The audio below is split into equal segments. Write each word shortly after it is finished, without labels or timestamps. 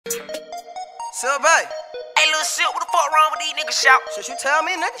Sub, babe. Hey, little shit, what the fuck wrong with these niggas shout? Shit, you tell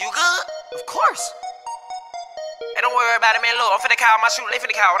me, nigga. You good? Of course. Hey, don't worry about it, man. Look, I'm finna call my shooter. They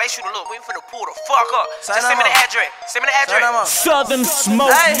finna call. They shooter. Look, we finna pull the fuck up. Say Just send me the address. Send me the address. Southern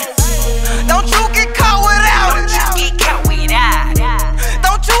Smoke. Hey, don't you get caught without it. Don't you get caught without it.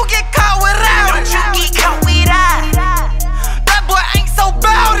 Don't you get caught without it. Don't you get caught without it. That boy ain't so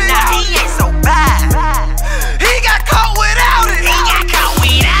bout it. Nah, he ain't so bad. He got caught without it. He got caught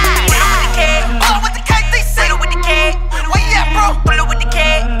without it. Pull up with the cake, they say. Pull up with the cake. Where you at, bro? Pull up with the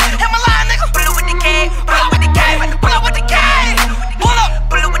cake. Him a lie, nigga. Pull up with the cake. Pull up with the cake. Pull up with the cake. Pull up.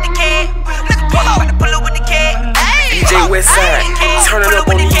 Pull up with the cake. Nigga, pull up. Pull up with the cake. Hey, DJ Westside, turn it up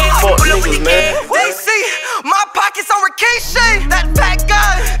on these fuck niggas, man. DC, my pockets on Rikishi. That fat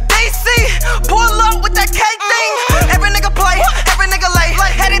guy. DC, pull up with that cake thing. Every nigga play, every nigga lay.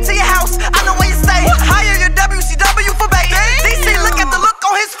 Headed to your house, I know where you stay. Hire your WCW for bait. DC, look at the look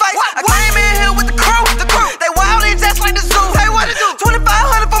on his face. I came in here with the crew. They wild and just like the zoo. Hey, what it do?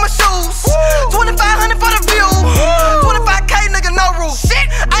 2,500 for my shoes. 2,500 for the view. 25K, nigga, no rules. Shit,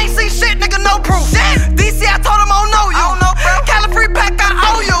 I ain't seen shit, nigga, no proof. Shit, DC, I told him I don't know you. I don't know, bro. Cali free pack, I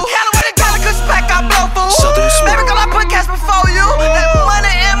owe you. Cali kush pack, I blow fool. Baby girl, I put cash before you. That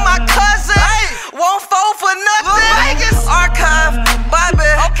money in my cousin. Won't fold for nothing. Vegas. Archive, Bobby,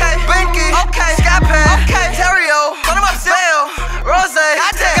 okay. Binky, okay. Skypad, okay. Terrio, put him up, Bell, Rose,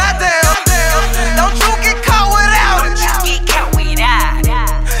 goddamn. Don't you get caught without it. Don't you get caught without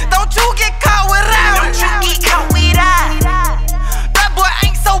it. Don't you get caught without it. Don't you get caught without it. That boy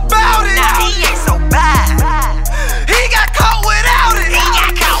ain't so bout it. Nah, he ain't so bad. He got caught without it. He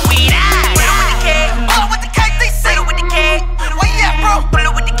got caught without it. Pull up with the cake. Pull up with the cake, they say. Pull up with the cake. Where you at, bro? Pull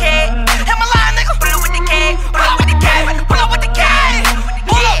up with the cake. Him a lie, nigga. Pull up with the cake. Pull up with the cake. Pull up with the cake.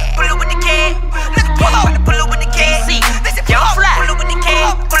 Pull up. Pull up with the cake. Nigga, pull up. Pull up with the cake. They say Yo, pull up. fly. Pull up with the cake.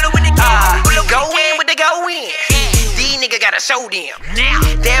 Pull up with the cake. Pull up go with the cake. With the go in. These niggas gotta show them. Now,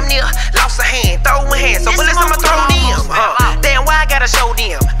 damn near lost a hand, throw a hand. So bullets I'ma throw them. Damn, why I gotta show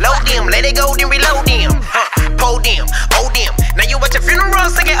them? Load them, let it go, then reload them. Pull them, hold them. Now you at your funeral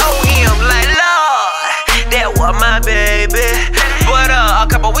singing owe him. Like, Lord, that was my baby. But a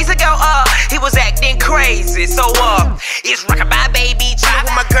couple weeks ago, he was acting crazy. So it's rockabye baby. Chillin'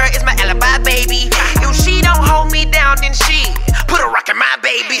 with my girl, it's my alibi baby. If she don't hold me down, then she put a rock in my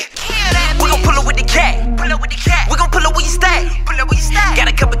baby. We gon' pull up with the cat. Pull up with the cat. We gon' pull up where you stay. Pull up where you stay. Got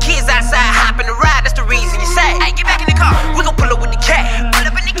a couple kids outside hopping the ride. That's the reason you say. Hey, get back in the car. We gon' pull up with the cat. Pull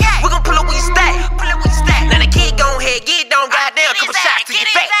up in the cat. We gon' pull up where you stay. Pull up where you stay. Now the kid gon' head, get down, goddamn, couple shots to your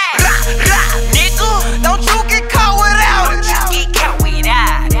face. Nigga, Don't you get caught without it. don't you get caught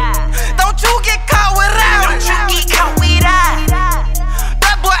without it. Don't you get caught without Don't it. you get caught without it.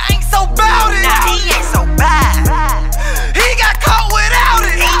 That boy ain't so bout it. Nah, he ain't so bad. He got caught without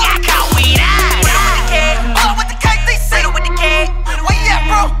it. He got caught without it. Pull up with the cake, they say. Pull up with the cake. Where you at,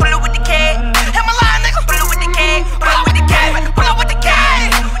 bro? Pull up with the cake. Him a lie, nigga. Pull up with the cake. Pull up with the cake. Pull up with the cake.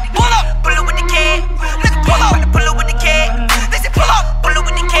 Pull up. Pull up with the cake. Nigga, pull up. Pull up with the cake. They say pull up. Pull up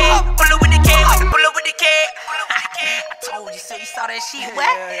with the cake. Pull up with the cake. Pull up with the cake. I told you so. You saw that shit,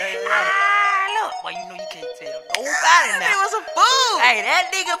 what? Look. Well, you know you can't tell nobody He now. was a fool. Hey, that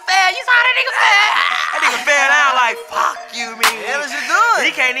nigga fell. You saw that nigga fell? That nigga fell down like, fuck you, man. What was you doing?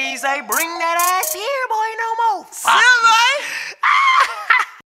 He can't even say, bring that ass here, boy, no more. Fuck Silver.